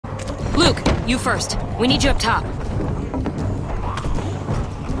You first. We need you up top.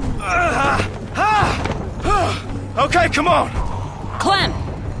 Okay, come on! Clem!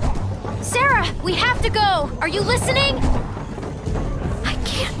 Sarah, we have to go! Are you listening? I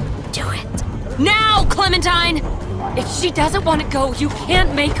can't do it. Now, Clementine! If she doesn't want to go, you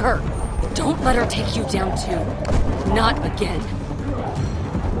can't make her. Don't let her take you down too. Not again.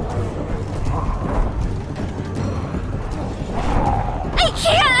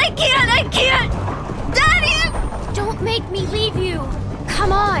 I can't! Daddy! Don't make me leave you.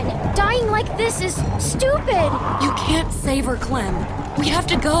 Come on. Dying like this is stupid. You can't save her, Clem. We have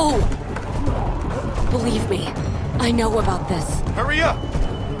to go. Believe me, I know about this. Hurry up!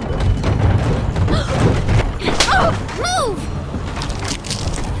 Oh, move!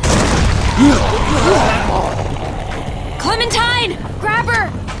 Clementine! Grab her!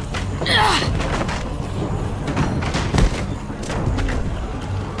 Ugh.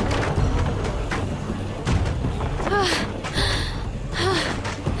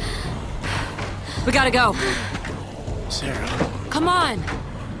 We gotta go. Sarah. Come on.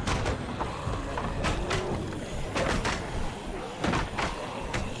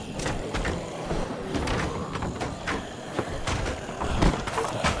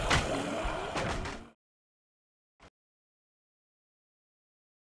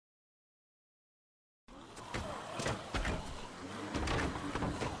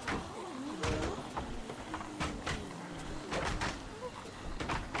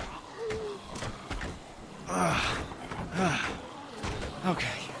 Okay.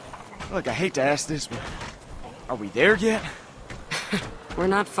 Look, I hate to ask this, but are we there yet? We're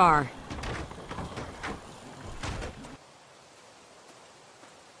not far.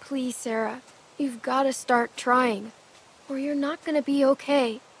 Please, Sarah. You've got to start trying, or you're not gonna be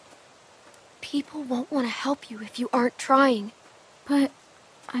okay. People won't want to help you if you aren't trying. But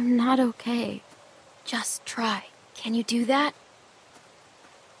I'm not okay. Just try. Can you do that?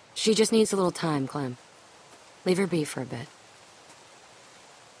 She just needs a little time, Clem. Leave her be for a bit.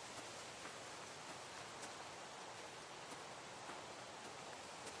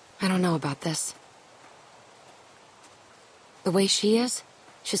 I don't know about this. The way she is,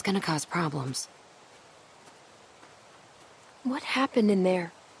 she's gonna cause problems. What happened in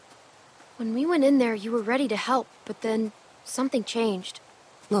there? When we went in there, you were ready to help, but then something changed.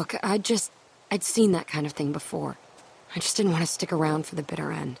 Look, I'd seen that kind of thing before. I just didn't want to stick around for the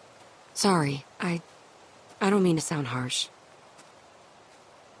bitter end. Sorry, I don't mean to sound harsh.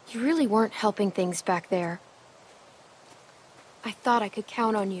 You really weren't helping things back there. I thought I could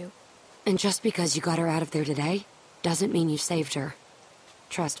count on you. And just because you got her out of there today, doesn't mean you saved her.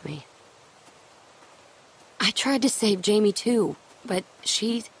 Trust me. I tried to save Jamie too, but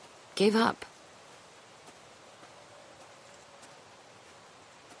she gave up.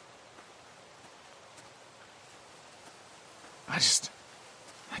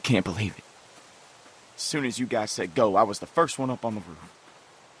 I can't believe it. As soon as you guys said go, I was the first one up on the roof.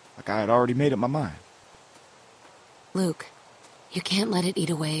 Like I had already made up my mind. Luke, you can't let it eat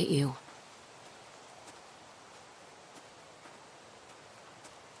away at you.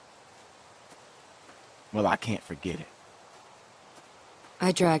 Well, I can't forget it.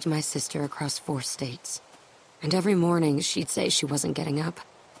 I dragged my sister across 4 states, and every morning she'd say she wasn't getting up.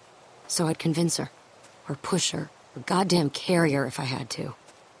 So I'd convince her, or push her, or goddamn carry her if I had to.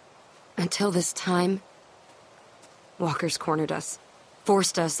 Until this time, walkers cornered us,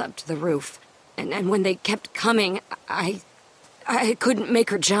 forced us up to the roof, and when they kept coming, I couldn't make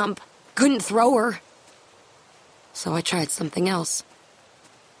her jump, couldn't throw her. So I tried something else.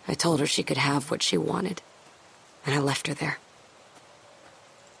 I told her she could have what she wanted, and I left her there.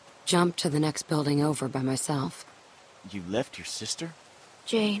 Jumped to the next building over by myself. You left your sister?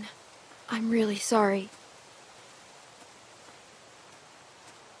 Jane, I'm really sorry.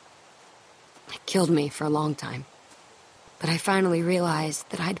 It killed me for a long time. But I finally realized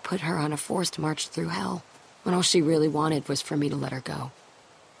that I'd put her on a forced march through hell, when all she really wanted was for me to let her go.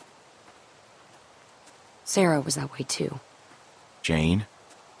 Sarah was that way too. Jane?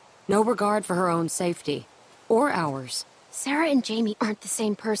 No regard for her own safety, or ours. Sarah and Jamie aren't the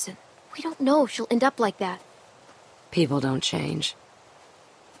same person. We don't know if she'll end up like that. People don't change.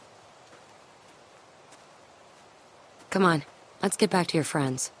 Come on, let's get back to your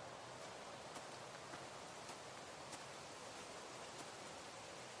friends.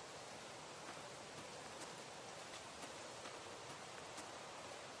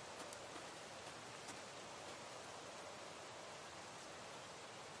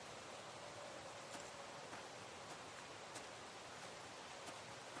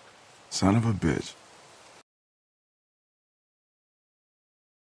 Son of a bitch.